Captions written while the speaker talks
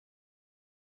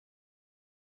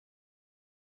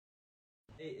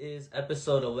It is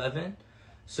episode 11.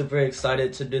 Super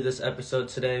excited to do this episode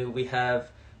today. We have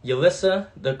Yelissa,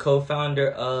 the co-founder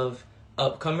of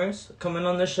Upcomers, coming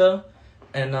on the show.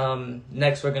 And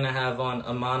next we're going to have on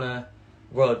Amana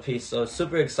World Peace. So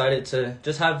super excited to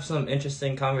just have some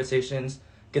interesting conversations,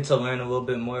 get to learn a little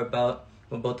bit more about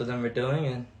what both of them are doing.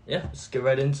 And yeah, let's get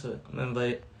right into it. I'm going to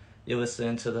invite Yelissa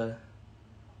into the...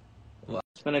 Well,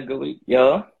 it's been a good week.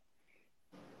 Yo,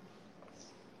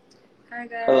 Hi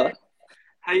hello. guys,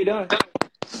 How you doing?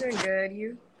 doing good.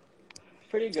 You?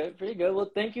 Pretty good, pretty good.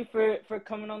 Well, thank you for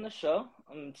coming on the show.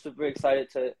 I'm super excited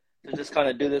to just kind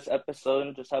of do this episode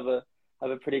and just have a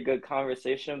pretty good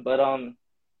conversation. But do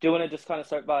you want to just kind of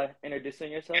start by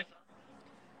introducing yourself?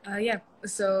 Yeah.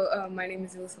 So my name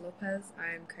is Yulissa Lopez.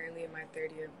 I'm currently in my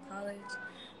third year of college,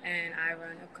 and I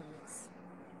run Upcomers.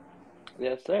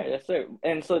 Yes, sir. Yes, sir.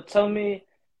 And so tell me,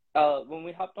 when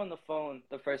we hopped on the phone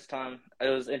the first time, it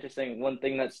was interesting. One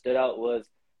thing that stood out was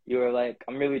you were like,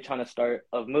 I'm really trying to start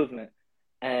a movement.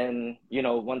 And,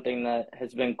 one thing that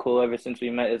has been cool ever since we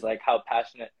met is like how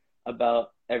passionate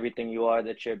about everything you are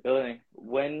that you're building.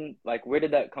 Where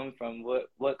did that come from?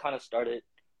 What kind of started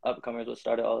Upcomers? What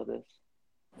started all of this?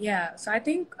 Yeah. So I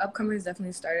think Upcomers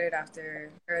definitely started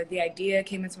or the idea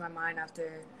came into my mind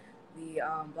after the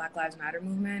Black Lives Matter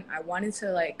movement. I wanted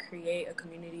to create a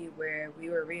community where we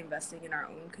were reinvesting in our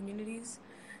own communities,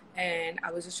 and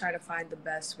I was just trying to find the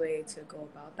best way to go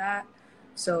about that.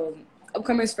 So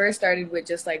Upcomers first started with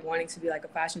just wanting to be a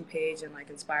fashion page and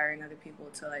inspiring other people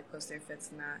to post their fits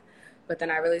and that. But then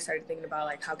I really started thinking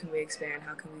about how can we expand,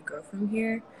 how can we grow from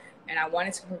here? And I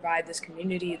wanted to provide this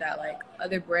community that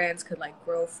other brands could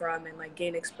grow from and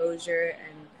gain exposure,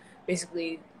 and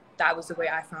basically that was the way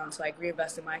I found to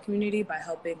reinvest in my community by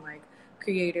helping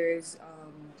creators,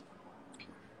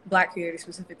 Black creators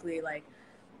specifically,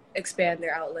 expand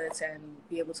their outlets and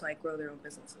be able to grow their own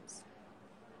businesses.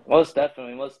 Most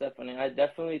definitely, most definitely. I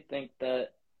definitely think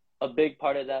that a big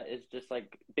part of that is just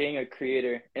being a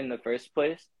creator in the first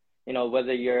place.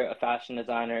 Whether you're a fashion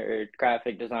designer or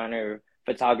graphic designer or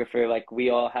photographer, we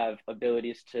all have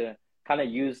abilities to kind of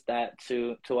use that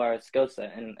to our skill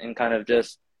set and kind of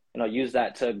just, use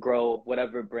that to grow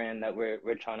whatever brand that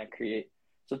we're trying to create.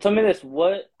 So tell me this,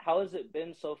 how has it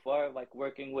been so far,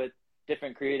 working with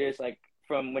different creators,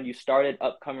 from when you started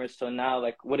Upcomers till now,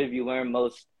 what have you learned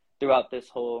most throughout this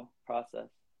whole process?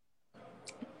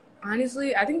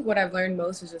 Honestly, I think what I've learned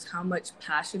most is just how much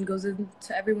passion goes into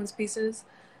everyone's pieces.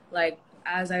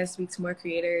 As I speak to more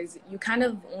creators, you kind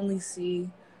of only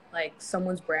see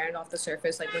someone's brand off the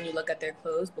surface, when you look at their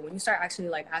clothes. But when you start actually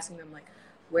asking them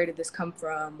where did this come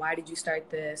from? Why did you start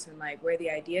this? And where the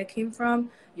idea came from,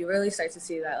 you really start to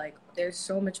see that there's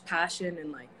so much passion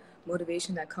and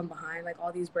motivation that come behind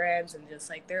all these brands, and just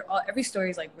every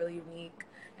story is really unique,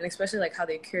 and especially how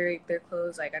they curate their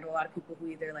clothes. I know a lot of people who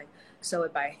either sew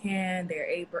it by hand,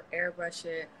 they airbrush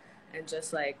it, and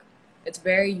just it's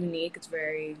very unique. It's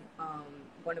very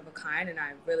one of a kind, and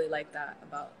I really like that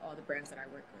about all the brands that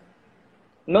I work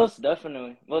with. Most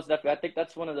definitely. Most definitely. I think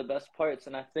that's one of the best parts.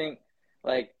 And I think,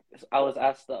 like, I was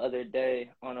asked the other day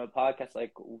on a podcast,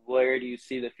 where do you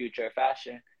see the future of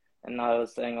fashion? And I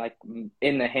was saying,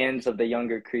 in the hands of the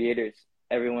younger creators,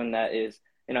 everyone that is,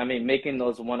 making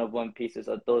those one-of-one pieces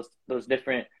of those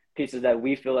different pieces that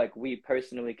we feel like we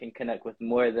personally can connect with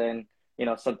more than,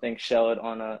 something shelled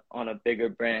on a bigger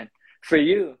brand. For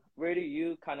you, where do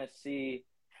you kind of see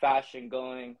fashion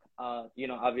going?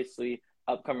 Obviously,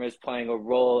 Upcomers playing a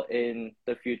role in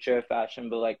the future of fashion,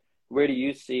 but where do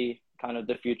you see kind of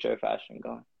the future of fashion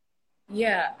going?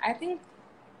 Yeah, I think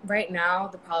right now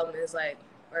the problem is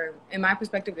or in my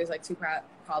perspective, there's two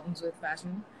problems with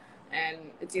fashion, and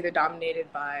it's either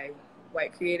dominated by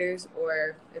white creators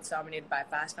or it's dominated by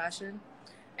fast fashion.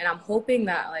 And I'm hoping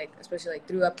that especially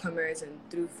through Upcomers and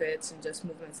through Fits and just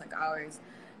movements like ours,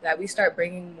 that we start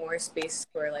bringing more space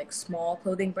for small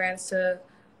clothing brands to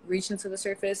reach into the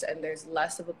surface, and there's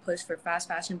less of a push for fast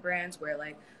fashion brands where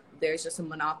there's just a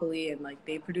monopoly and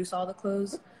they produce all the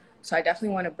clothes. So I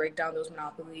definitely want to break down those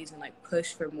monopolies and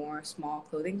push for more small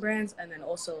clothing brands, and then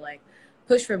also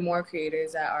push for more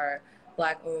creators that are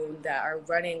Black owned, that are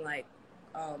running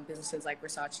businesses like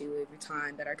Versace, Louis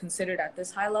Vuitton, that are considered at this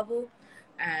high level,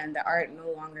 and that aren't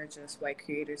no longer just white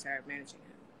creators that are managing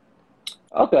it.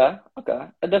 Okay, okay.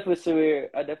 I definitely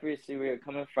see where you're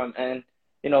coming from. And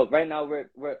right now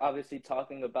we're obviously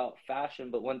talking about fashion,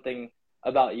 but one thing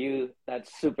about you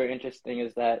that's super interesting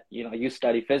is that, you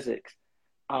study physics.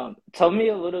 Tell me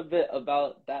a little bit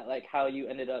about that, how you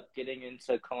ended up getting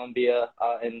into Columbia,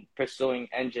 and pursuing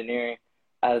engineering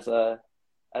as a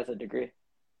degree.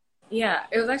 Yeah,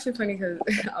 it was actually funny because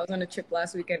I was on a trip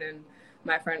last weekend, and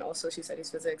my friend also, she studies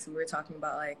physics, and we were talking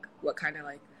about like what kind of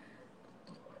like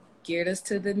geared us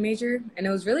to the major, and it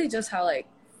was really just how like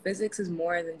physics is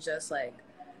more than just like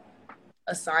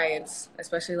a science,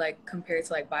 especially like compared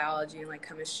to like biology and like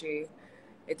chemistry.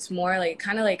 It's more like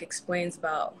kind of like explains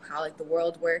about how like the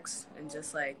world works, and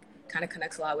just like kind of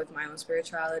connects a lot with my own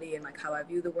spirituality and like how I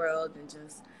view the world, and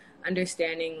just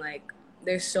understanding like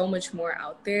there's so much more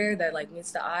out there that like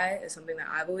meets the eye is something that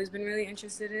I've always been really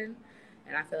interested in.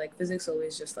 And I feel like physics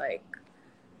always just like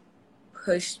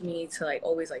pushed me to like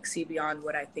always like see beyond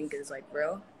what I think is like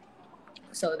real.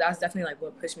 So that's definitely like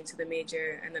what pushed me to the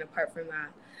major. And then apart from that,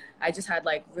 I just had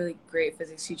like really great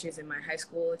physics teachers in my high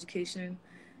school education,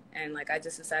 and like I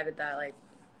just decided that like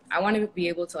I want to be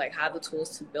able to like have the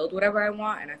tools to build whatever I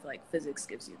want, and I feel like physics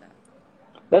gives you that.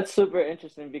 That's super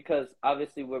interesting because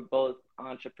obviously we're both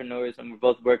entrepreneurs and we're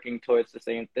both working towards the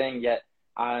same thing, yet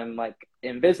I'm like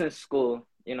in business school,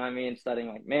 you know what I mean, studying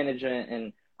like management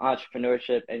and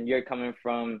entrepreneurship, and you're coming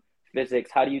from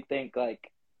physics. How do you think like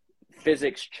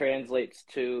physics translates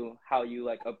to how you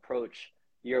like approach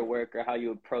your work or how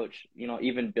you approach,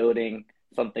 even building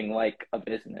something like a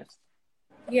business?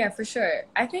 Yeah, for sure.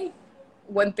 I think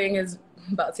one thing is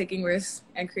about taking risks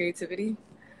and creativity.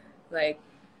 Like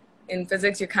in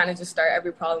physics, you kind of just start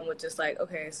every problem with just like,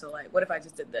 okay, so like, what if I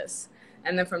just did this?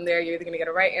 And then from there, you're either gonna get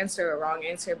a right answer or a wrong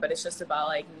answer. But it's just about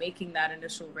like making that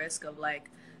initial risk of like,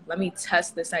 let me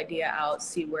test this idea out,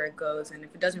 see where it goes, and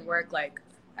if it doesn't work, like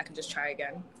I can just try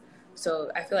again.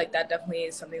 So I feel like that definitely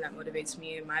is something that motivates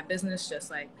me in my business. Just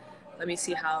like, let me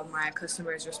see how my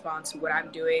customers respond to what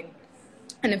I'm doing,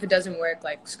 and if it doesn't work,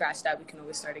 like scratch that. We can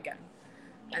always start again.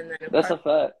 And then That's apart,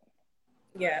 a fact.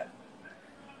 yeah.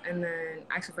 And then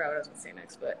I actually forgot what I was gonna say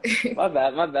next, but My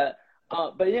bad, my bad.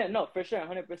 But yeah, no, for sure,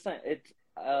 100%. It's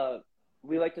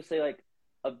we like to say like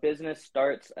a business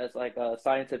starts as like a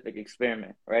scientific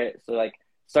experiment, right? So like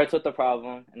starts with the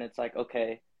problem, and it's like,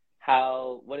 okay,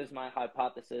 what is my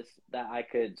hypothesis that I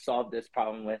could solve this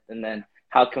problem with, and then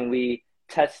how can we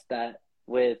test that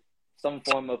with some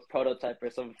form of prototype or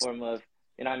some form of,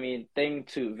 what I mean, thing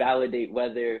to validate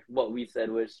whether what we said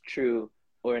was true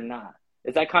or not.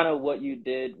 Is that kind of what you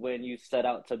did when you set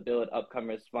out to build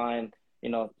Upcomers? Find,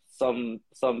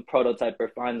 some prototype or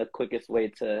find the quickest way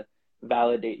to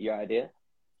validate your idea?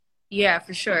 yeah,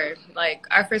 for sure. Like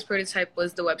our first prototype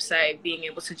was the website, being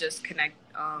able to just connect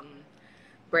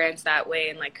brands that way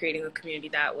and like creating a community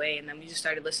that way. And then we just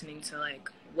started listening to like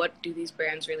what do these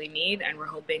brands really need, and we're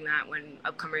hoping that when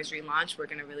Upcomers relaunch, we're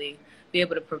gonna really be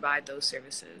able to provide those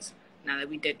services. Now that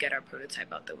we did get our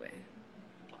prototype out the way.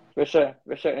 For sure,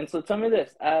 for sure. And so tell me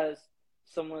this, as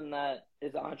someone that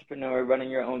is an entrepreneur running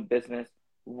your own business,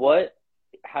 what,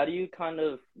 how do you kind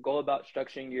of go about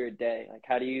structuring your day? Like,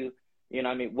 how do you, what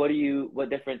I mean? What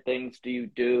different things do you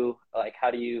do? Like,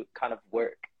 how do you kind of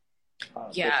work, per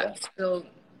Yeah. se? So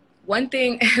one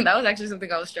thing that was actually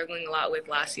something I was struggling a lot with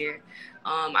last year.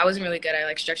 I wasn't really good at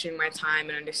like structuring my time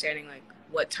and understanding like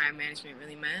what time management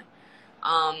really meant.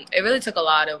 It really took a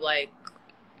lot of like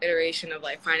iteration of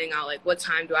like finding out like what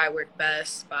time do I work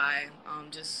best by.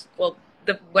 Just well,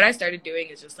 what I started doing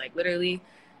is just like literally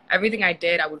everything I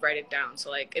did, I would write it down. So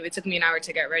like if it took me an hour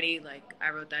to get ready, like I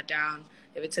wrote that down.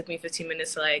 If it took me 15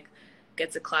 minutes to like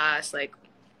get to class, like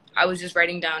I was just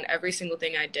writing down every single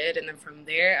thing I did. And then from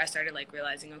there, I started like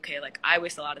realizing, okay, like I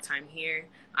waste a lot of time here.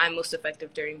 I'm most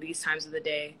effective during these times of the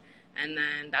day. And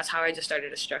then that's how I just started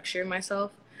to structure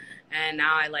myself. And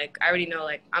now I already know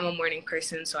like I'm a morning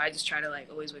person. So I just try to like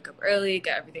always wake up early,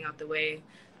 get everything out the way,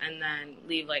 and then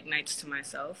leave like nights to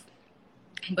myself.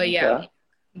 But yeah, Okay.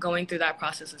 going through that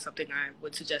process is something I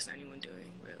would suggest anyone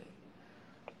doing, really.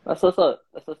 That's what's up.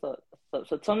 That's what's up.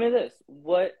 So tell me this.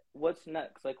 What's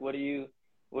next? Like what are you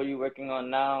working on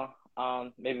now?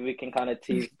 Maybe we can kind of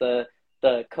tease the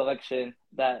collection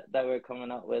that we're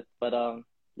coming out with. But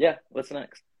yeah, what's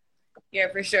next?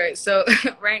 Yeah, for sure. So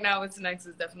right now, what's next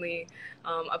is definitely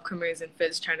Upcomers and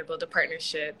Fizz trying to build a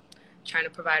partnership, trying to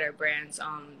provide our brands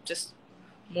just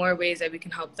more ways that we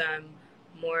can help them,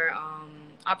 more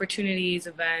opportunities,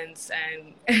 events,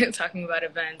 and talking about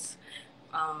events.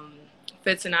 Um,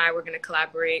 Fitz and I were going to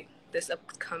collaborate this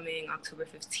upcoming October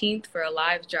 15th for a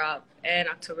live drop and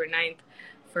October 9th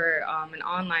for an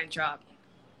online drop,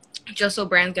 just so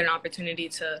brands get an opportunity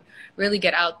to really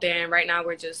get out there. And right now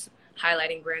we're just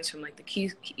highlighting brands from like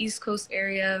the East Coast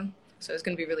area. So it's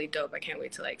gonna be really dope. I can't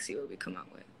wait to like see what we come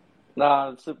out with. No,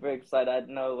 I'm super excited. I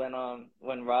know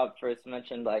when Rob first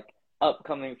mentioned like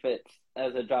upcoming fits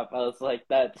as a drop, I was like,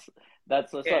 that's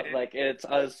what's up. Yeah. Like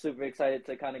I was super excited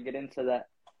to kind of get into that.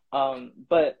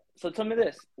 But so tell me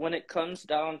this, when it comes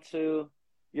down to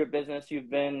your business,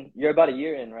 you're about a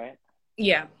year in, right?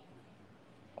 Yeah.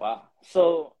 Wow.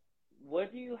 So,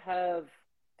 what do you have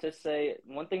to say?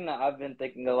 One thing that I've been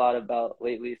thinking a lot about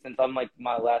lately, since I'm like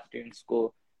my last year in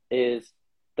school, is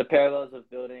the parallels of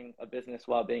building a business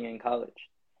while being in college.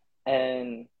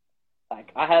 And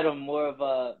like, I had a more of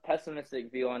a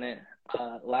pessimistic view on it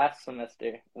last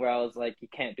semester, where I was like, you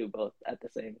can't do both at the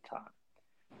same time.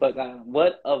 But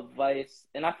what advice,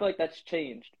 and I feel like that's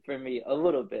changed for me a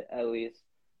little bit at least,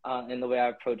 in the way I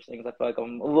approach things. I feel like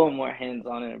I'm a little more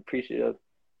hands-on and appreciative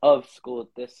of school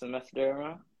this semester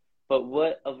around. But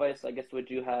what advice, I guess, would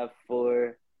you have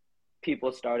for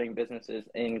people starting businesses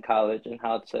in college and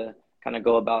how to kind of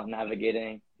go about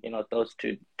navigating, those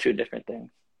two different things?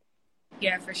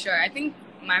 Yeah, for sure. I think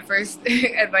my first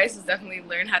advice is definitely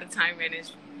learn how to time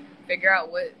manage. Figure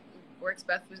out what works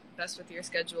best with your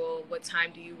schedule. What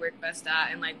time do you work best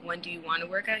at, and like when do you want to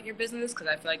work at your business? Because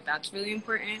I feel like that's really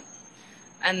important.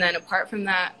 And then apart from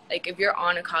that, like if you're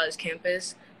on a college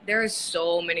campus, there are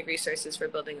so many resources for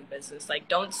building a business. Like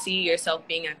don't see yourself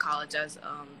being at college as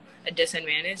a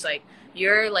disadvantage. Like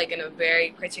you're like in a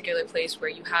very particular place where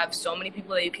you have so many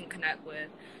people that you can connect with.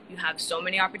 You have so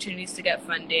many opportunities to get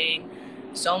funding,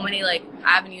 so many like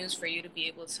avenues for you to be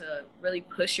able to really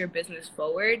push your business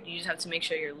forward. You just have to make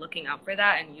sure you're looking out for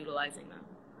that and utilizing them.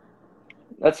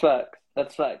 That's facts.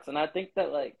 That's facts. And I think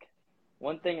that like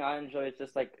one thing I enjoy is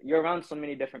just like you're around so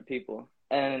many different people.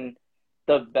 And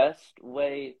the best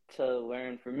way to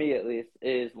learn, for me at least,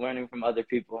 is learning from other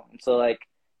people. And so like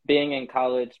being in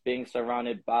college, being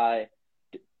surrounded by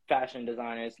fashion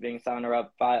designers, being surrounded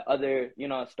up by other,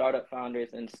 startup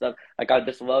founders and stuff. Like I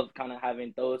just love kind of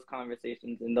having those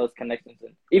conversations and those connections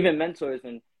and even mentors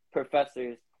and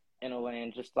professors in a way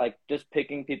and just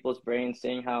picking people's brains,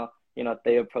 seeing how,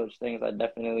 they approach things. I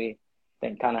definitely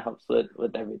think kind of helps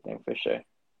with everything for sure.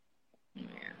 Yeah,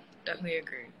 definitely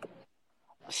agree.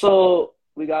 So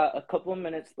we got a couple of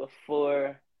minutes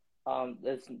before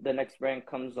the next brand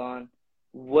comes on.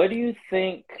 What do you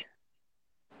think?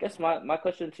 I guess my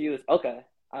question to you is okay.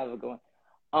 I have a good one.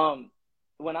 Um,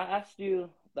 when I asked you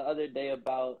the other day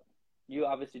about, you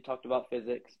obviously talked about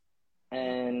physics,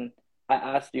 and I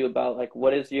asked you about like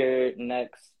what is your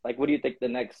next, like what do you think the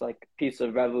next like piece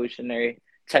of revolutionary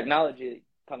technology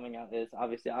coming out is?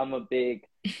 Obviously, I'm a big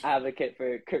advocate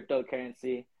for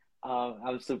cryptocurrency.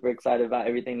 I'm super excited about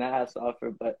everything that has to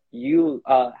offer, but you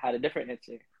had a different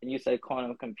answer, and you said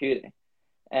quantum computing.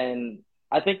 And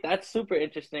I think that's super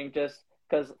interesting just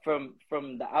because from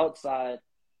the outside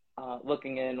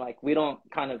looking in, like we don't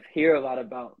kind of hear a lot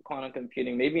about quantum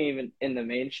computing, maybe even in the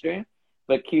mainstream.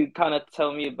 But can you kind of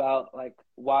tell me about like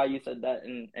why you said that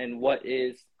and what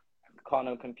is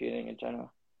quantum computing in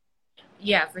general?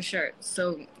 Yeah, for sure.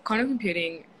 So quantum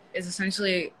computing is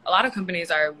essentially a lot of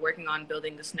companies are working on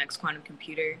building this next quantum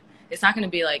computer. It's not going to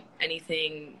be like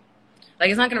anything like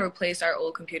it's not going to replace our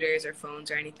old computers or phones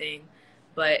or anything,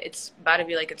 but it's about to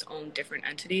be like its own different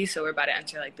entity. So we're about to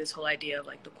enter like this whole idea of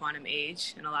like the quantum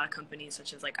age, and a lot of companies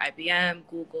such as like IBM,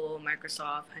 Google,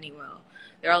 Microsoft, Honeywell,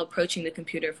 they're all approaching the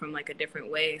computer from like a different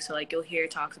way. So like you'll hear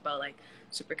talks about like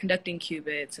superconducting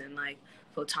qubits and like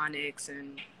photonics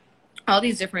and all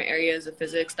these different areas of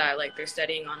physics that like they're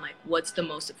studying on like what's the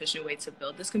most efficient way to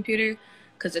build this computer,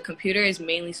 because the computer is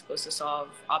mainly supposed to solve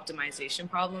optimization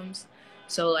problems.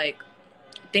 So like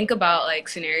think about like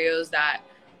scenarios that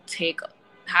take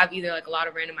have either like a lot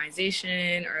of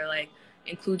randomization or like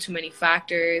include too many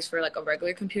factors for like a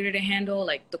regular computer to handle.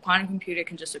 Like the quantum computer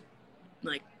can just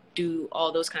like do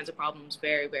all those kinds of problems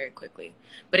very very quickly,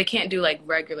 but it can't do like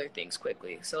regular things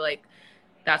quickly. So like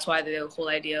that's why the whole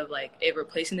idea of like it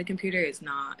replacing the computer is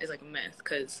like a myth,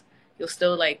 because you'll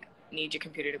still like need your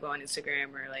computer to go on Instagram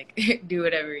or like do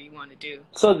whatever you want to do.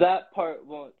 So that part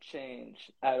won't change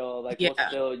at all. Like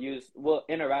Yeah. we'll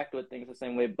interact with things the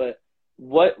same way, but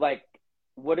what like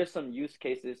what are some use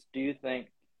cases do you think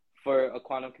for a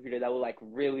quantum computer that will like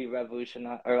really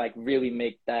revolutionize or like really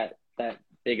make that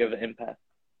big of an impact?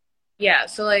 Yeah,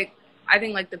 so like I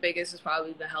think like the biggest is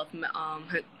probably the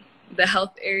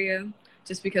health area,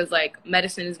 just because like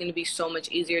medicine is going to be so much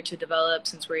easier to develop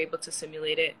since we're able to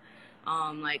simulate it,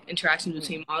 like interactions Hmm.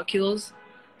 between molecules.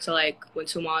 So like when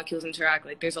two molecules interact,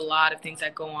 like there's a lot of things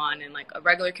that go on, and like a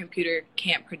regular computer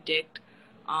can't predict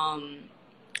um,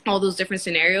 all those different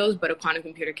scenarios, but a quantum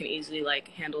computer can easily like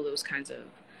handle those kinds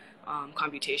of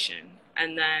computation.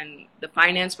 And then the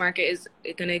finance market is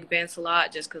going to advance a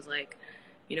lot, just because like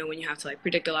when you have to like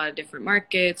predict a lot of different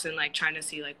markets and like trying to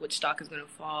see like which stock is going to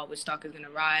fall, which stock is going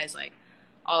to rise, like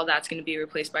all of that's going to be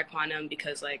replaced by quantum,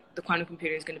 because like the quantum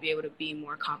computer is going to be able to be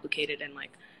more complicated and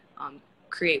like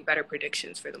create better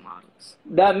predictions for the models.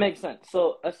 That makes sense.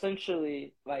 So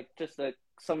essentially, like just to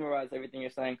summarize everything you're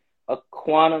saying, a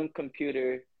quantum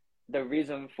computer the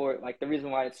reason for like the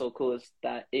reason why it's so cool is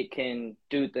that it can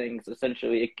do things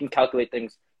essentially. It can calculate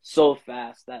things so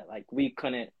fast that like we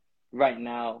couldn't right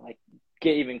now like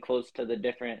get even close to the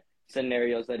different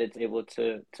scenarios that it's able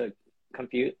to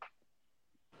compute.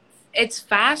 It's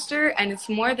faster, and it's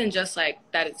more than just like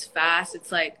that. It's fast.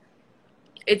 It's like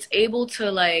it's able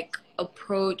to like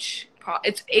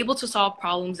it's able to solve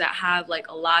problems that have like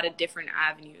a lot of different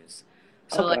avenues.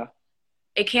 So like Okay.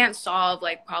 it can't solve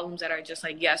like problems that are just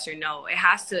like yes or no.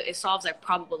 It solves like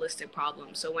probabilistic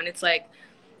problems. So when it's like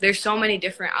there's so many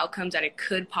different outcomes that it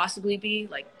could possibly be,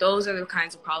 like those are the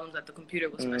kinds of problems that the computer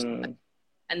will specialize, Mm,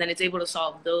 and then it's able to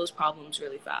solve those problems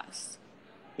really fast.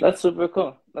 that's super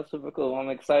cool. That's super cool. I'm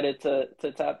excited to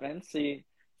tap in, see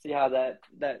how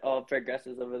that all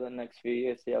progresses over the next few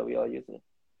years, see how we all use it.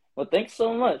 Well, thanks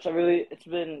so much. It's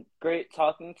been great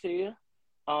talking to you.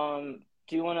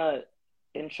 Do you want to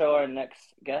intro our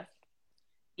next guest?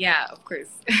 Yeah, of course.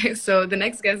 So the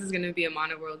next guest is going to be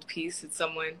Amana World Peace. It's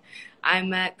someone I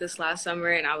met this last summer,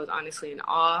 and I was honestly in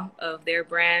awe of their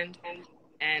brand.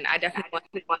 And I definitely want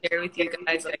to share with you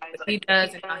guys like what he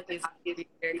does and how he's here,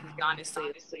 because honestly,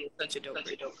 it's such a dope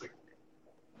brand.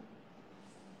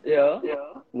 Yeah.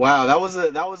 Wow, that was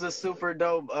a super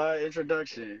dope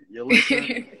introduction. You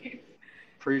listen,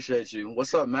 appreciate you.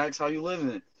 What's up, Max? How you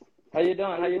living? How you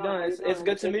doing? How you doing? It's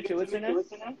good to meet you. What's your name?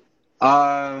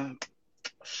 Uh,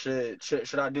 shit.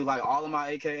 Should I do like all of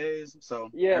my AKAs? So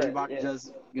Yeah, everybody yeah.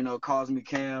 just calls me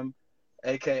Cam,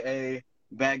 AKA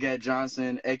Baguette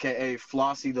Johnson, AKA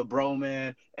Flossie the Bro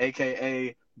Man,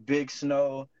 AKA Big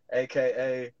Snow,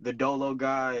 AKA the Dolo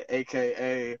Guy,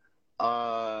 AKA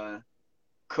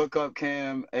Cook Up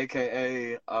Cam,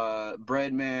 aka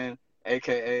Breadman,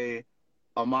 aka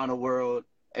Amana World,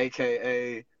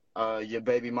 aka your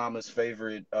baby mama's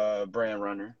favorite brand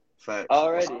runner. Facts.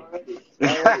 Already, already.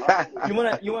 You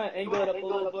wanna angle it up a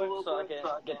little bit so I can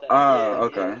get that? Yeah, yeah.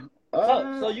 Okay.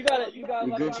 So you got a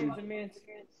lot of Gucci. things. It means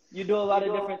you do a lot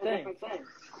of different things.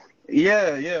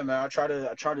 Yeah, man. I try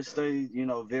to stay,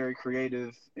 very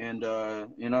creative and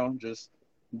just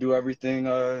do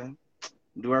everything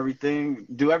do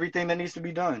everything that needs to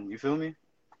be done. You feel me?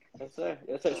 Yes, sir.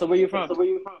 Yes, sir. So where you from?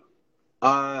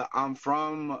 I'm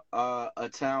from a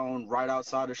town right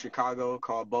outside of Chicago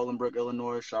called Bolingbrook,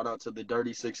 Illinois. Shout out to the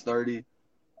Dirty 630.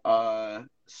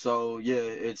 So yeah,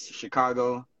 it's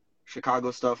Chicago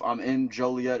stuff. I'm in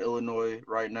Joliet, Illinois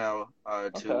right now,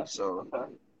 too. Okay. So Okay.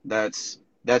 that's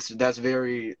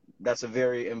a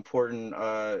very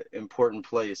important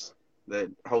place that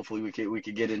hopefully we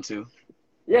could get into.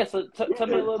 Yeah. So tell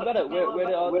me a little better. Where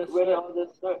did all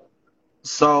this start?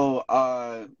 So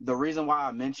the reason why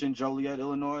I mentioned Joliet,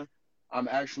 Illinois, I'm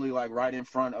actually like right in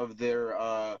front of their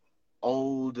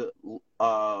old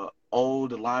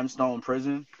old limestone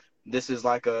prison. This is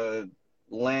like a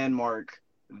landmark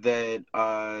that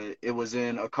it was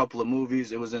in a couple of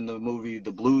movies. It was in the movie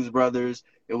The Blues Brothers.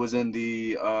 It was in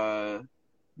the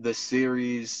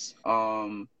series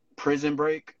Prison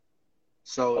Break.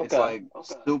 So it's Okay. like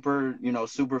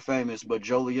super famous. But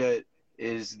Joliet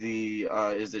is the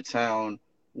town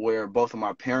where both of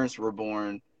my parents were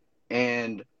born,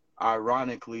 and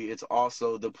ironically, it's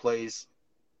also the place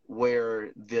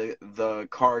where the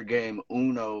card game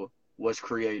Uno was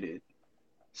created.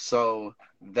 So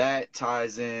that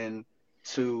ties in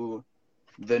to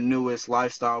the newest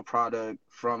lifestyle product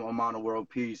from Amana World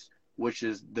Peace, which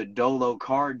is the Dolo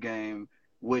card game,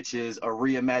 which is a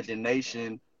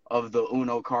reimagination of the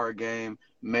Uno card game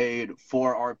made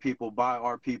for our people, by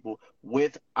our people,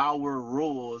 with our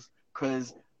rules.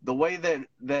 Because the way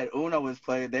that Uno is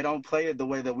played, they don't play it the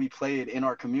way that we play it in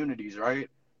our communities, right?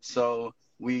 So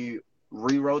we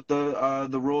rewrote the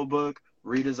rule book,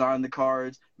 redesigned the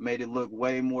cards, made it look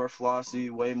way more flossy,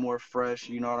 way more fresh.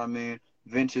 You know what I mean?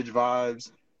 Vintage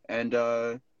vibes, and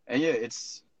yeah,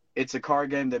 it's a card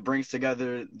game that brings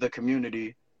together the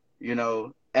community,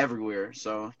 everywhere.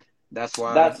 So That's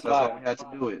that's why fire. we had to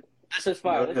do it. This is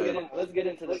fire. Go Let's get ahead. in. Let's get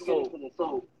into this.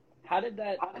 So, how did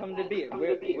that come to be?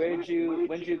 Where'd you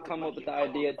when did you come up with the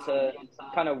idea to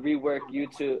kind of rework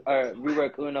YouTube or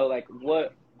rework Uno? Like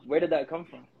what? Where did that come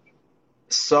from?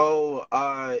 So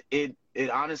it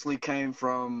honestly came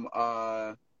from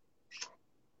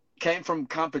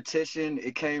competition.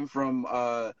 It came from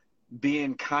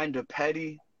being kind of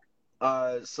petty.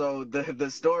 So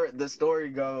the story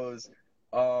goes,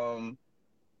 um,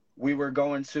 we were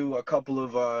going to a couple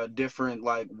of different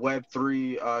like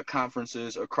Web3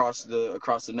 conferences across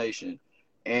the nation,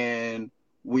 and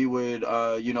we would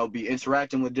be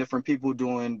interacting with different people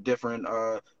doing different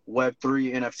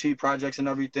Web3 NFT projects and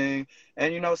everything,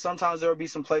 and sometimes there would be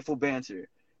some playful banter,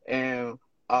 and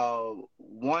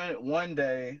one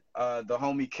day, the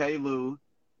homie Kalu,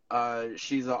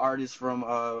 she's an artist from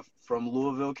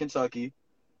Louisville, Kentucky.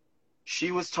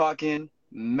 She was talking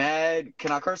mad.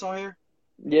 Can I curse on here?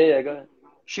 Yeah, yeah, go ahead.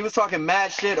 She was talking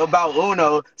mad shit about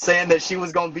Uno, saying that she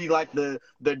was gonna be like the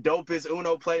dopest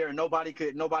Uno player, and nobody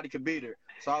could beat her.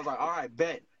 So I was like, all right,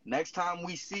 bet. Next time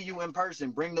we see you in person,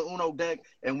 bring the Uno deck,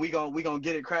 and we gonna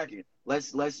get it cracking.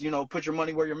 Let's put your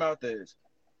money where your mouth is.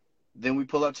 Then we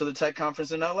pull up to the tech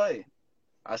conference in LA.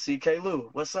 I see Kalu.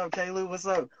 What's up, Kalu? What's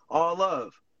up? All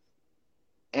love.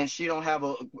 And she don't have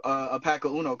a pack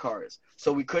of Uno cards,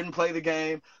 so we couldn't play the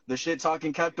game. The shit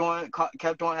talking kept on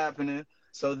happening.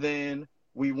 So then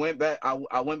we went back.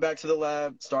 I went back to the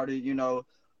lab, started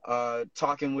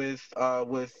talking with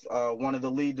one of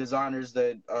the lead designers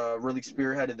that really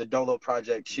spearheaded the Dolo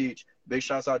project, Cheech. Big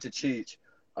shouts out to Cheech.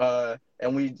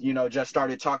 And we just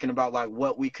started talking about like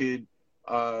what we could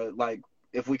like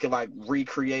if we could like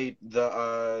recreate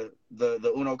the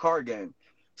Uno card game.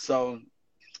 So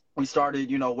we started,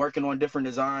 working on different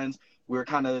designs. We were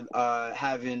kind of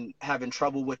having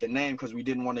trouble with the name because we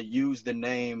didn't want to use the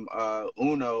name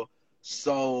Uno.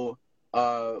 So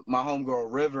my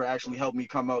homegirl River actually helped me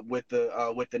come up with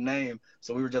the name.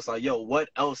 So we were just like, yo, what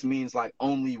else means like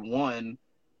only one?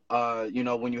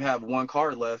 When you have one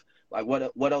card left, like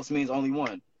what else means only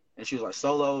one? And she was like,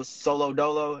 solo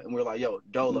dolo, and we were like, yo,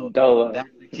 dolo. Dolo. That's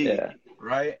the key, Yeah.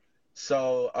 right?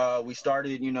 So we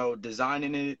started,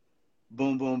 designing it.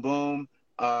 Boom, boom, boom.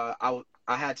 I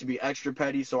had to be extra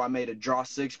petty, so I made a draw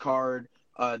 6 card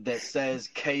that says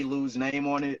K-Lou's name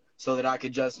on it, so that I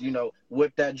could just,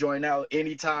 whip that joint out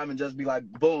anytime and just be like,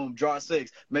 boom, draw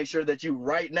 6. Make sure that you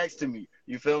right next to me.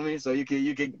 You feel me? So you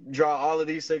can draw all of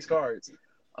these 6 cards.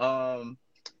 And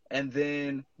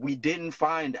then we didn't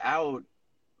find out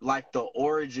like the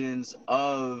origins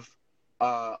of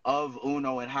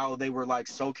Uno and how they were like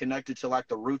so connected to like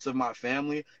the roots of my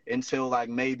family until like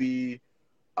maybe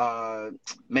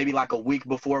like a week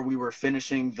before we were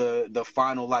finishing the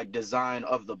final like design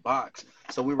of the box.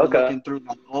 So we were looking through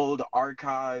like old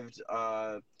archived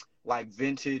like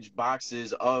vintage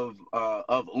boxes of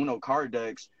Uno card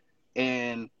decks,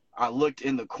 and I looked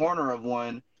in the corner of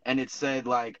one and it said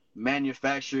like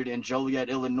manufactured in Joliet,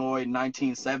 Illinois,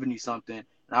 1970 something.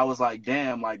 And I was like,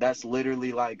 damn, like that's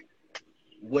literally like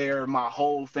where my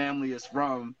whole family is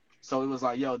from. So it was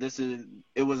like, yo,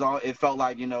 it felt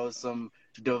like, some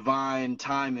divine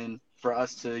timing for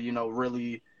us to,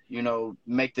 really,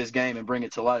 make this game and bring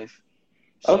it to life.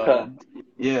 So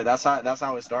yeah, that's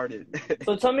how it started.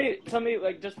 So tell me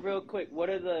like just real quick, what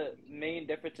are the main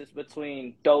differences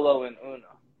between Dolo and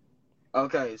Uno?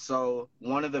 Okay, so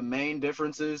one of the main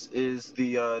differences is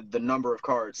the number of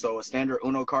cards. So a standard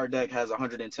Uno card deck has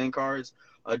 110 cards.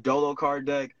 A Dolo card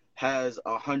deck has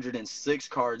 106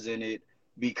 cards in it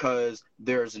because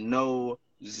there's no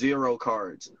 0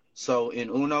 cards. So in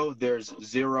Uno, there's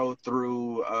 0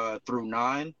 through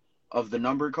 9 of the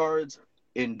numbered cards.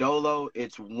 In Dolo,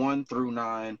 it's 1 through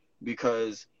 9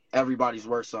 because everybody's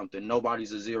worth something.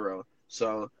 Nobody's a 0.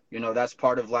 So, that's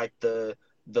part of like the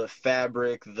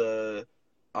fabric, like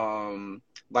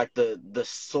the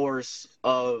source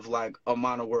of like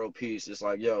Amana world peace. It's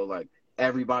like, yo, like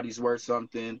everybody's worth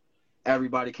something.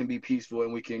 Everybody can be peaceful,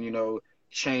 and we can,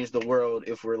 change the world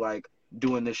if we're like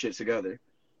doing this shit together.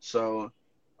 So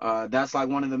that's like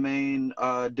one of the main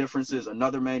differences.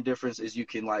 Another main difference is you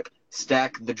can like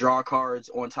stack the draw cards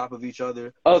on top of each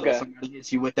other. So if somebody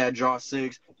hits you with that draw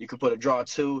 6, you can put a draw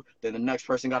 2, then the next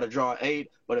person got a draw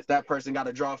 8. But if that person got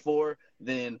a draw 4,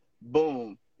 then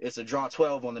boom, it's a draw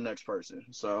 12 on the next person.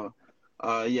 So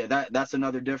yeah, that's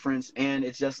another difference. And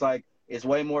it's just like, it's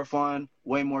way more fun,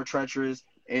 way more treacherous,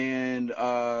 and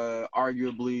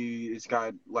arguably it's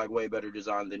got like way better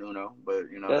design than Uno. But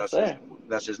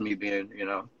that's just me being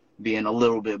being a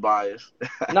little bit biased.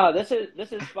 No, this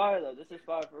is fire though. This is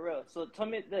fire for real. So tell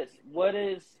me this: what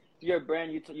is your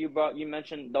brand? You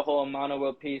mentioned the whole Amana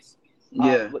world piece.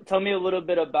 Yeah. Tell me a little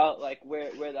bit about like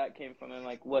where that came from and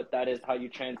like what that is, how you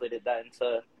translated that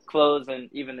into clothes and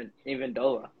even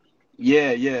Dola.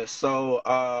 Yeah. So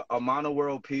Amana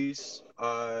world piece,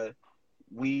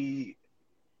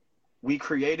 we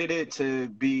created it to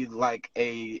be like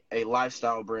a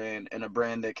lifestyle brand and a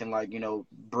brand that can like,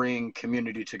 bring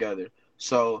community together.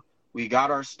 So we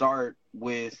got our start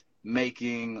with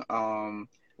making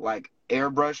like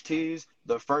airbrush tees.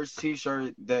 The first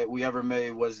t-shirt that we ever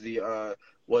made was the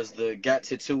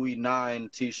Gattatouille 9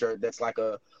 t-shirt. That's like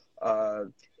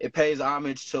it pays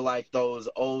homage to like those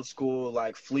old school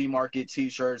like flea market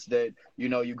t-shirts that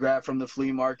you grab from the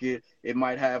flea market. It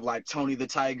might have like Tony the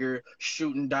Tiger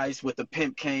shooting dice with a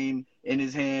pimp cane in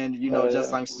his hand,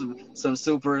 just Yeah. like some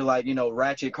super like,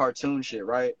 ratchet cartoon shit,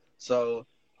 right? So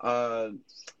uh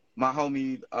my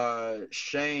homie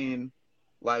Shane,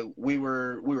 like we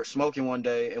were smoking one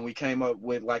day and we came up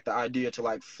with like the idea to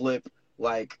like flip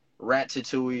like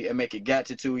Ratatouille and make it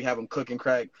Gatatouille, have him cook and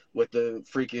crack with the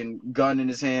freaking gun in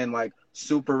his hand, like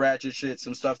super ratchet shit,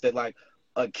 some stuff that like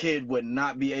a kid would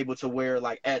not be able to wear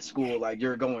like at school. Like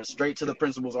you're going straight to the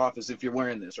principal's office if you're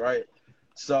wearing this, right?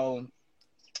 So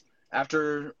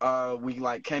after we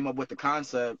like came up with the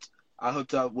concept, I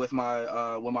hooked up with my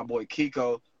boy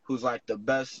Kiko, who's like the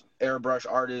best airbrush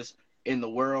artist in the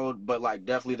world, but like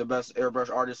definitely the best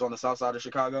airbrush artist on the south side of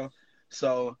Chicago.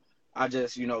 So I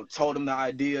just, told him the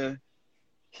idea.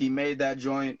 He made that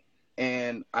joint,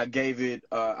 and I gave it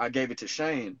to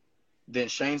Shane. Then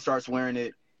Shane starts wearing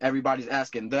it. Everybody's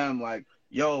asking them like,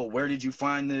 "Yo, where did you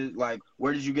find this? Like,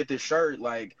 where did you get this shirt?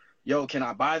 Like, yo, can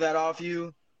I buy that off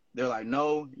you?" They're like,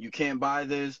 "No, you can't buy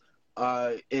this.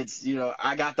 It's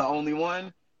I got the only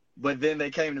one." But then they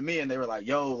came to me and they were like,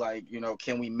 "Yo, like,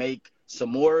 can we make some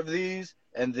more of these?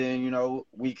 And then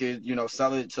we could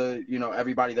sell it to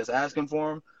everybody that's asking for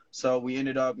them." So we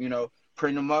ended up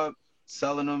printing them up,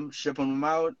 selling them, shipping them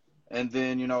out, and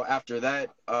then after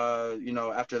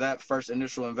that first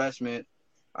initial investment,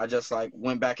 I just like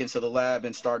went back into the lab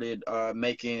and started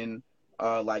making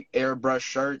like airbrush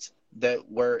shirts that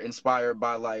were inspired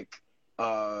by like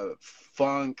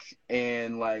funk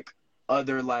and like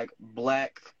other like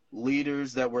black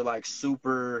leaders that were like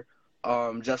super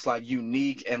just like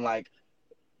unique, and like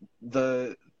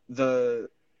the the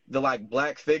the like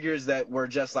black figures that were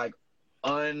just like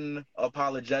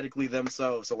unapologetically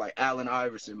themselves. So like Allen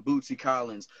Iverson, Bootsy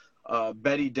Collins,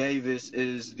 Betty Davis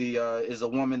is a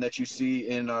woman that you see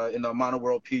in the Amana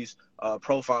World Peace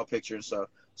profile picture and stuff.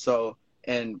 So,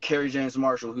 and Kerry James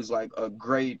Marshall, who's like a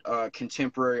great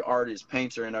contemporary artist,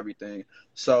 painter, and everything.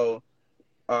 So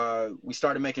we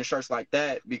started making shirts like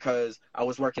that because I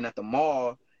was working at the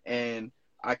mall, and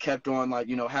I kept on like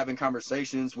having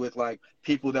conversations with like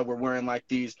people that were wearing like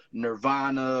these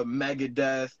Nirvana,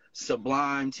 Megadeth,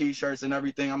 Sublime T-shirts and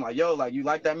everything. I'm like, "Yo, like, you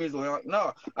like that music?" They're like,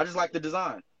 "No, I just like the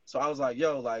design." So I was like,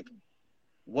 "Yo, like,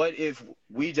 what if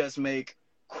we just make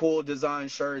cool design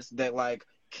shirts that like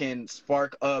can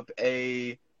spark up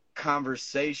a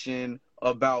conversation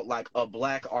about like a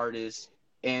black artist,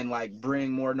 and like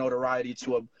bring more notoriety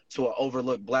to a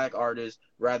overlooked black artist,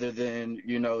 rather than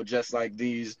just like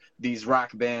these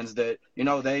rock bands that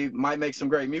they might make some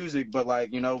great music, but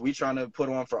like we trying to put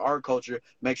on for our culture,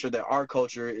 make sure that our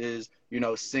culture is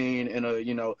seen in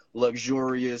a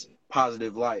luxurious,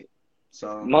 positive light."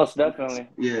 So Most definitely.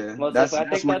 yeah, Most that's definitely. I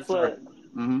that's think where it started.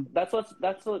 Hmm.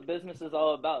 that's what business is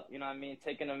all about. You know what I mean?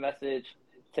 Taking a message,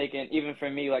 taking even for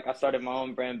me, like I started my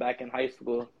own brand back in high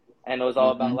school, and it was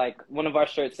all about Hmm. like one of our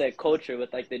shirts said culture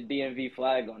with like the DMV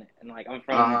flag on it. And like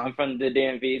Uh-huh. I'm from the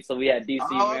DMV, so we had DC,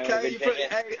 Oh, Maryland, okay. Virginia.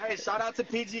 Hey, shout out to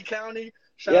PG County.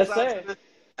 Shouts Yes, out to sir.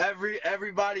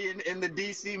 everybody in the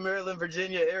DC, Maryland,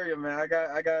 Virginia area, man.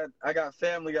 I got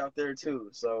family out there too.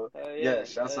 So Hell yeah, yeah.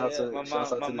 shouts Hell out yeah. to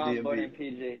shouts out My to the mom born DMV. in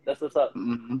PG. That's what's up.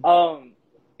 Hmm. Um,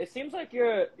 it seems like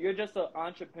you're just an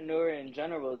entrepreneur in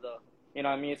general, though. You know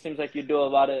what I mean? It seems like you do a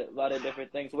lot of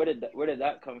different things. Where did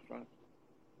that come from?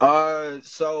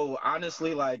 So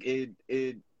honestly, like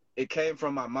it came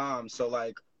from my mom. So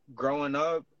like growing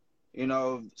up,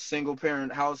 single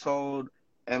parent household,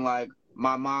 and like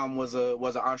my mom was an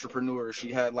entrepreneur.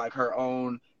 She had like her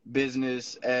own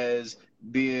business as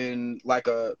being like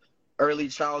a early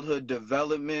childhood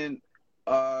development,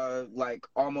 like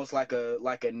almost like a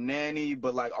nanny,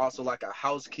 but like also like a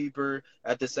housekeeper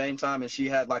at the same time. And she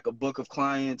had like a book of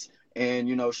clients, and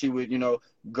she would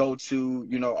go to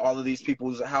all of these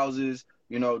people's houses,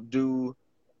 do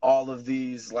all of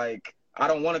these, like, I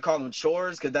don't want to call them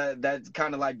chores, because that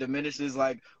kind of like diminishes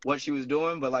like what she was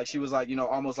doing, but like she was like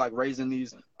almost like raising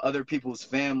these other people's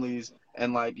families,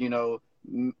 and like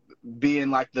being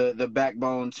like the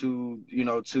backbone to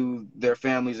to their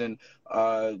families, and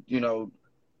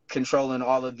controlling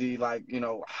all of the like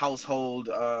household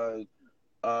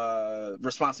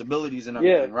responsibilities and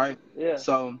Yeah, everything, right? yeah,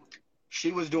 So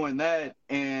she was doing that,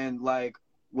 and like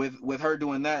with her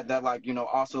doing that, that like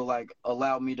also like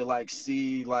allowed me to like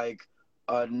see like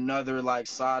another like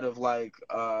side of like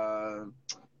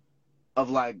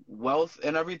wealth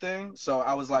and everything. So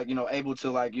I was like able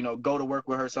to like go to work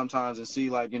with her sometimes and see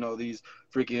like these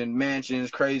freaking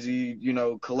mansions, crazy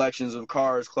collections of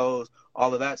cars, clothes,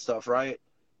 all of that stuff, right?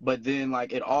 But then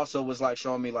like it also was like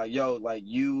showing me like, yo, like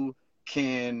you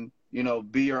can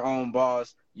be your own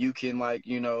boss. You can like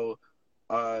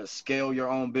scale your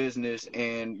own business,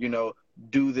 and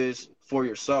do this for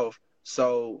yourself.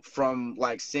 So from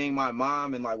like seeing my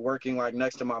mom and like working like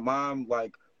next to my mom,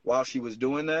 like while she was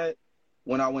doing that,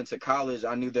 when I went to college,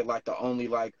 I knew that like the only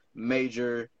like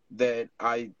major that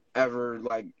I ever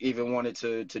like even wanted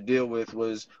to deal with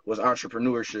was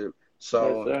entrepreneurship. Yes,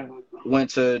 So sir. went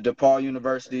to DePaul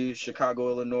University, Chicago,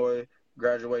 Illinois,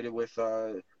 graduated with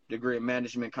a degree in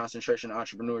management, concentration in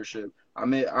entrepreneurship.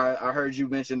 I heard you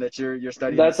mention that you're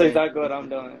studying the That's same exactly what thing. I'm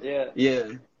doing. Yeah. Yeah.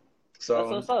 That's So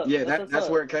what's up. yeah, That's what's that's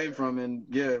up. where it came from, and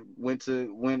yeah, went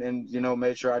and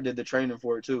made sure I did the training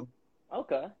for it too.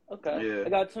 Okay, okay. Yeah. I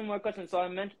got two more questions. So I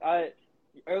mentioned I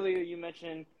earlier you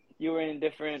mentioned you were in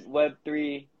different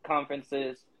Web3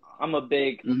 conferences. I'm a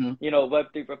big, Hmm.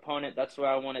 Web3 proponent. That's where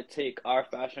I want to take our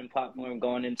fashion platform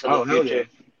going into the Oh hell yeah. future.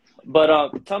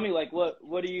 But tell me like what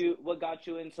got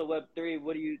you into Web3?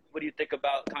 What do you think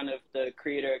about kind of the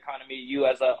creator economy, you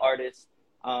as an artist,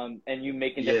 and you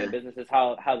making different Yeah. businesses,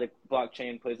 how the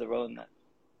blockchain plays a role in that?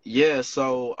 Yeah,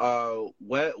 so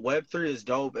Web3 is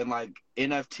dope, and like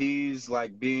NFTs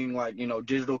like being like,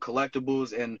 digital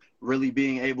collectibles and really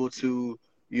being able to,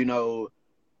 you know,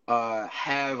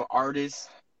 have artists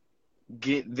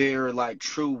get their like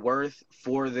true worth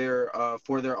for their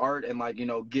art and like,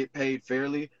 get paid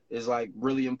fairly is like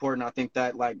really important. I think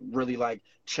that like really like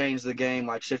changed the game,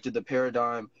 like shifted the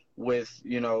paradigm with,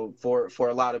 for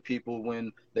a lot of people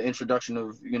when the introduction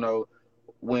of,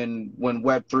 when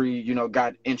Web3,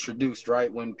 got introduced,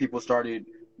 right? When people started,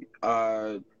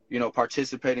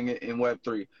 participating in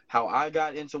Web3. How I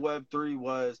got into Web3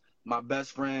 was my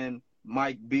best friend,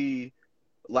 Mike B.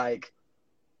 Like,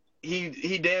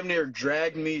 he damn near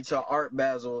dragged me to Art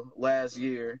Basel last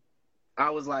year. I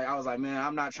was like, man,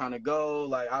 I'm not trying to go.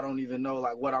 Like, I don't even know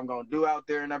like what I'm gonna do out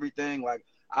there and everything. Like,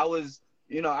 I was,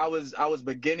 I was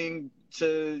beginning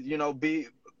to,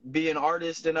 be an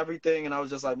artist and everything, and I was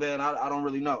just like, man, I don't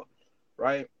really know,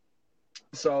 right?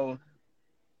 So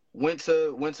went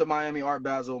to Miami Art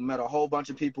Basel, met a whole bunch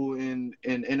of people in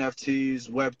NFTs,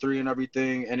 Web3 and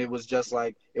everything, and it was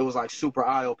like super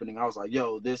eye opening. I was like,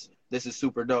 yo, this is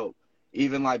super dope.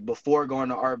 Even like before going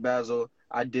to Art Basel,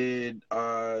 I did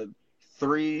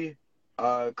three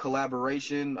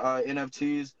collaboration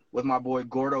NFTs with my boy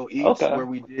Gordo Eats, Okay. where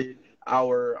we did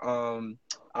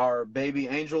our baby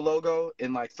angel logo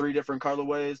in like three different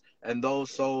colorways, and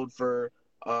those sold for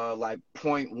like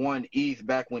point 0.1 ETH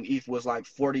back when ETH was like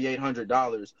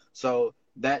 $4,800. So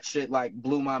that shit like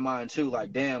blew my mind too.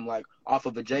 Like, damn, like off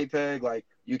of a JPEG, like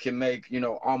you can make,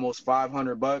 almost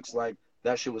 $500. Like,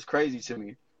 that shit was crazy to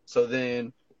me. So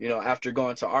then, after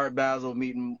going to Art Basel,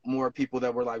 meeting more people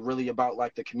that were like really about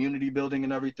like the community building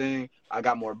and everything, I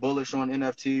got more bullish on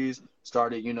NFTs,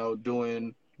 started,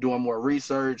 doing more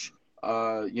research,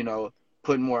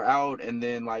 putting more out. And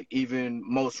then like even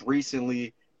most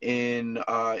recently in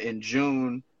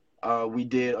June, we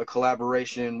did a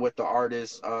collaboration with the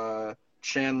artist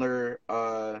Chandler,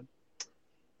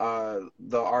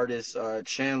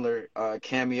 Chandler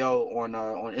Cameo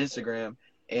on Instagram,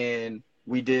 and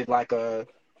we did like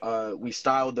we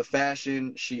styled the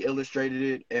fashion, she illustrated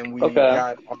it, and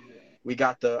Okay. we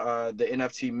got the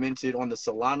NFT minted on the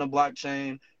Solana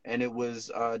blockchain, and it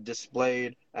was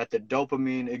displayed at the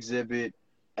Dopamine exhibit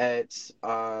at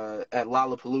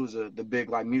Lollapalooza, the big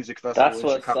like music festival That's in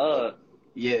what's Chicago. up.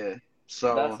 Yeah.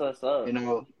 That's So, what's you up.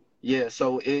 know, yeah,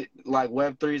 so it like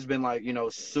Web3 has been like,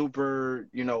 super,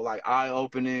 like eye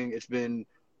opening. It's been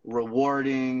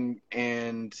rewarding,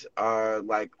 and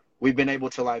like we've been able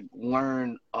to like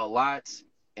learn a lot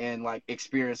and like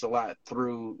experience a lot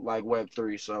through like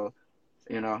Web3. So,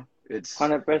 it's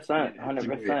yeah, 100%, it's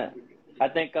great. 100%. I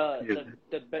think Yeah.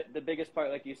 the biggest part,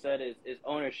 like you said, is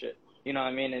ownership. You know what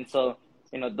I mean? And so,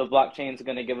 the blockchain is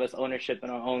gonna give us ownership in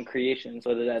our own creations,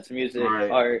 whether that's music, Right.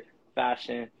 art,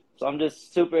 fashion. So I'm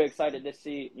just super excited to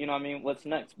see, what I mean, what's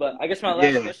next. But I guess Yeah.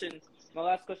 my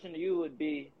last question to you would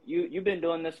be, you've been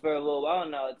doing this for a little while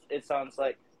now. It sounds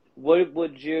like. What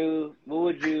would you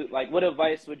like? What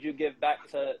advice would you give back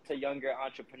to younger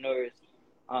entrepreneurs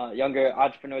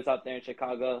out there in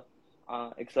Chicago,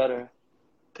 etc.?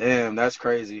 Damn, that's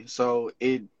crazy. So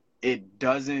it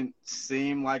doesn't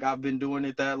seem like I've been doing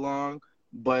it that long,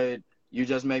 but you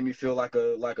just made me feel like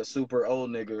a super old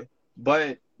nigga.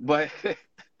 But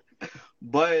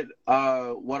but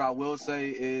what I will say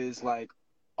is like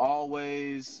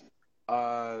always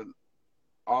uh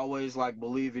always like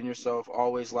believe in yourself,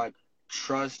 always like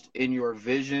trust in your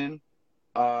vision.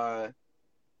 Uh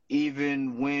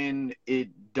Even when it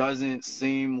doesn't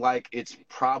seem like it's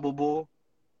probable,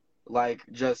 like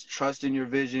just trust in your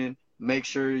vision, make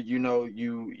sure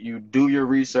you do your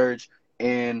research,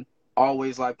 and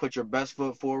always like put your best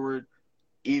foot forward.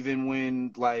 even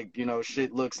when like,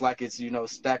 shit looks like it's,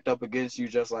 stacked up against you,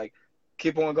 just like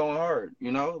keep on going hard,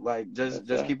 like Yes,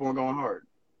 just sir. keep on going hard.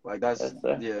 Like that's Yes,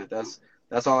 sir. yeah,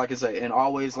 that's all I can say. And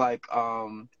always like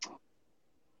I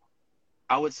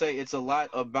would say it's a lot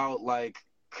about like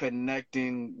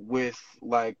connecting with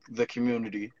like the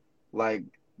community. Like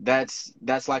that's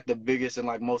like the biggest and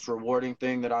like most rewarding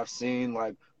thing that I've seen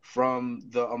like from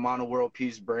the Amana World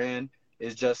Peace brand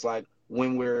is just like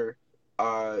when we're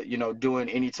doing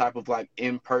any type of like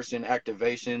in-person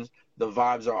activations, the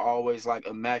vibes are always like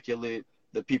immaculate.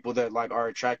 The people that like are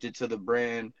attracted to the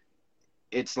brand,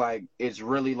 it's like it's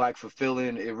really like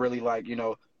fulfilling. It really like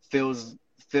fills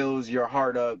your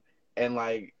heart up, and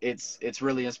like it's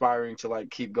really inspiring to like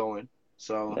keep going.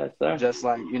 So Yes, sir. just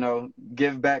like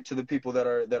give back to the people that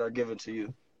are given to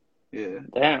you. Yeah,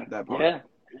 Damn. that part. Yeah.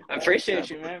 I appreciate That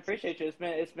you, part. man. Appreciate you.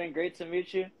 It's been great to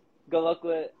meet you. Good luck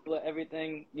with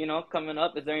everything, coming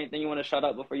up. Is there anything you want to shout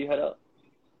out before you head out?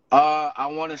 I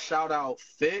want to shout out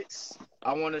Fitz.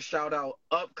 I want to shout out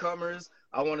Upcomers.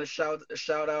 I want to shout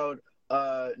out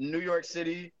New York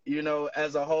City,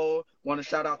 as a whole. Want to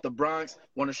shout out the Bronx.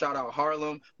 Want to shout out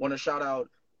Harlem. Want to shout out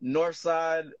North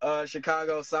Side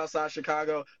Chicago, South Side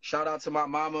Chicago. Shout out to my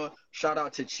mama. Shout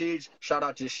out to Cheech. Shout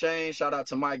out to Shane. Shout out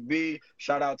to Mike B.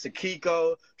 Shout out to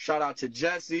Kiko. Shout out to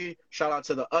Jesse. Shout out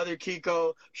to the other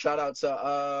Kiko. Shout out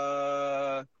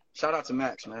to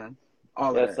Max, man.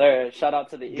 All of Yes, that. sir. Shout out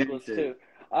to the Gang Eagles shit. too.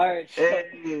 All right, Joe.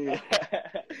 Hey.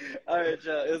 All right,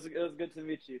 Joe. It was good to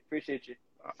meet you. Appreciate you.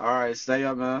 All right, stay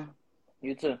up, man.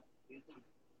 You too.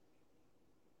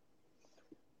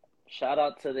 Shout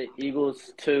out to the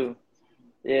Eagles too.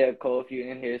 Yeah, Cole, if you're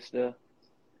in here still.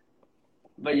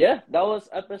 But yeah, that was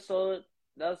episode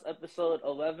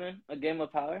 11, A Game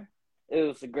of Power. It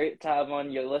was a great to have on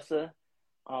Yolissa,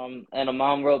 and a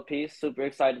Mom World Peace. Super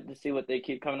excited to see what they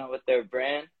keep coming out with their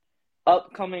brand.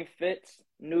 Upcoming fits,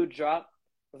 new drop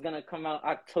is gonna come out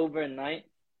October 9th.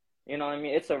 You know what I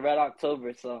mean? It's a red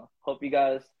October, so hope you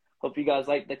guys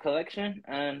like the collection,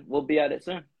 and we'll be at it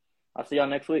soon. I'll see y'all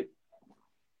next week.